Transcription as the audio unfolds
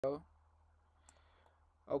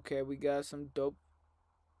Okay, we got some dope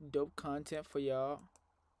content for y'all.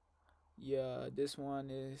 Yeah, this one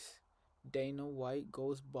is Dana White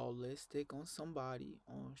goes ballistic on somebody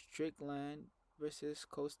on Strickland versus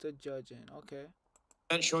Costa judging. Okay.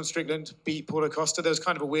 And Sean Strickland beat Paulo Costa. There was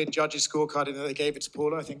kind of a weird judges' scorecard in that they gave it to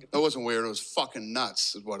Paulo, I think. It wasn't weird. It was fucking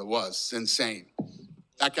nuts, is what it was. It's insane.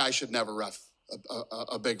 That guy should never ref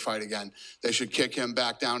a big fight again. They should kick him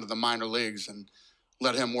back down to the minor leagues and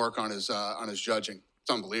let him work on his judging.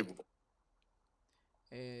 It's unbelievable.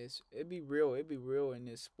 It'd be real. It'd be real in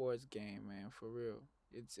this sports game, man. For real.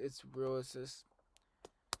 It's real. It's just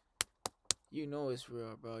it's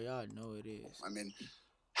real, bro. Y'all know it is. I mean,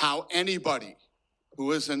 how anybody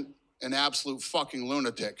who isn't an absolute fucking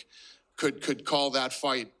lunatic could call that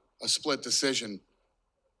fight a split decision.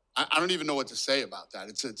 I don't even know what to say about that.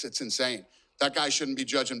 It's insane. That guy shouldn't be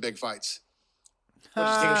judging big fights. What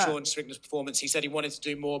did you think of Sean Strickland's performance? He said he wanted to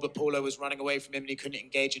do more, but Paulo was running away from him and he couldn't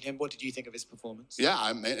engage in him. What did you think of his performance? Yeah,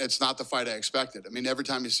 I mean, it's not the fight I expected. I mean, every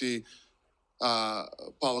time you see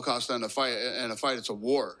Paulo Costa in a fight, it's a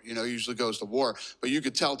war. He usually goes to war. But you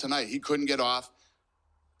could tell tonight he couldn't get off.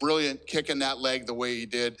 Brilliant kicking that leg the way he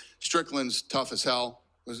did. Strickland's tough as hell.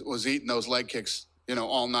 Was eating those leg kicks,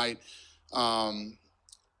 all night.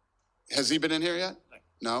 Has he been in here yet?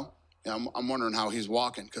 No? Yeah, I'm wondering how he's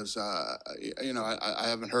walking because, I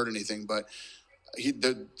haven't heard anything, but he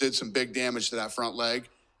did some big damage to that front leg.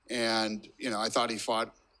 And, I thought he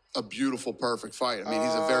fought a beautiful, perfect fight. I mean,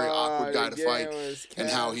 he's a very awkward guy to fight, and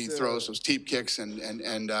how he throws those teep kicks and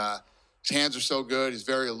his hands are so good. He's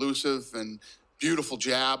very elusive and beautiful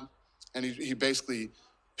jab. And he basically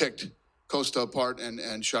picked Costa apart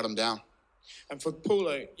and shut him down. And for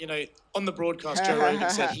Paulo, on the broadcast, Joe Rogan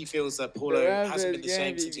said he feels that Paulo hasn't been the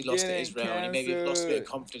same since he lost to Israel, and he maybe lost a bit of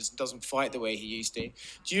confidence and doesn't fight the way he used to.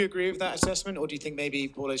 Do you agree with that assessment, or do you think maybe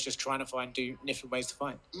Paulo's just trying to find different ways to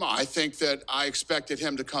fight? No, I think that I expected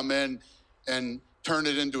him to come in and turn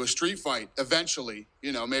it into a street fight eventually.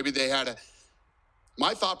 Maybe they had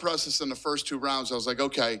my thought process in the first 2 rounds, I was like,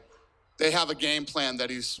 okay, they have a game plan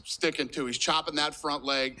that he's sticking to. He's chopping that front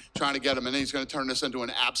leg, trying to get him, and then he's going to turn this into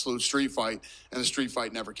an absolute street fight, and the street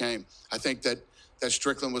fight never came. I think that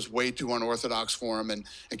Strickland was way too unorthodox for him and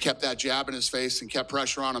kept that jab in his face and kept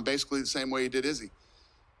pressure on him basically the same way he did Izzy.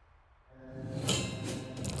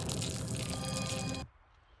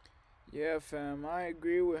 Yeah, fam, I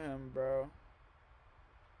agree with him, bro.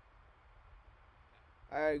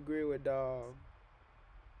 I agree with dog.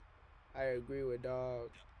 I agree with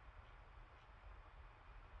dog.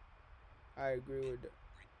 I agree with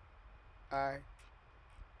I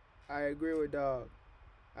agree with dog.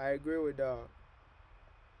 I agree with dog.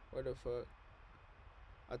 What the fuck?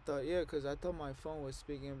 I thought my phone was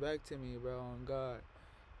speaking back to me, bro, on God.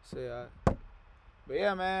 So yeah. But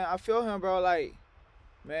yeah, man, I feel him, bro. Like,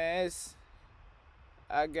 man,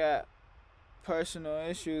 I got personal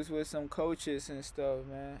issues with some coaches and stuff,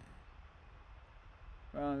 man.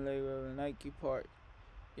 Around Lake River Nike Park.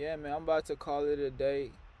 Yeah, man, I'm about to call it a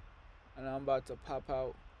day. And I'm about to pop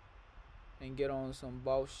out and get on some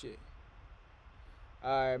bullshit.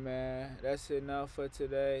 Alright, man. That's enough for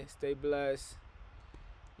today. Stay blessed.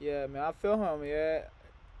 Yeah, man. I feel him, yeah.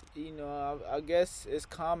 I guess it's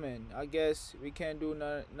common. I guess we can't do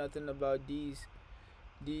nothing about these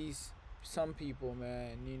some people,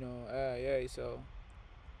 man. Yeah, so.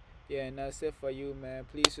 Yeah, and that's it for you, man.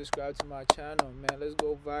 Please subscribe to my channel, man. Let's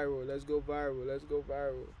go viral. Let's go viral. Let's go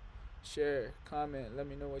viral. Share, comment, let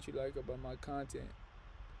me know what you like about my content.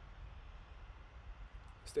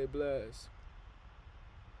 Stay blessed.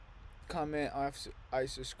 Comment I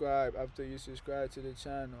subscribe after you subscribe to the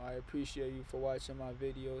channel. I appreciate you for watching my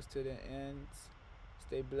videos to the end.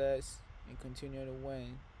 Stay blessed and continue to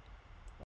win.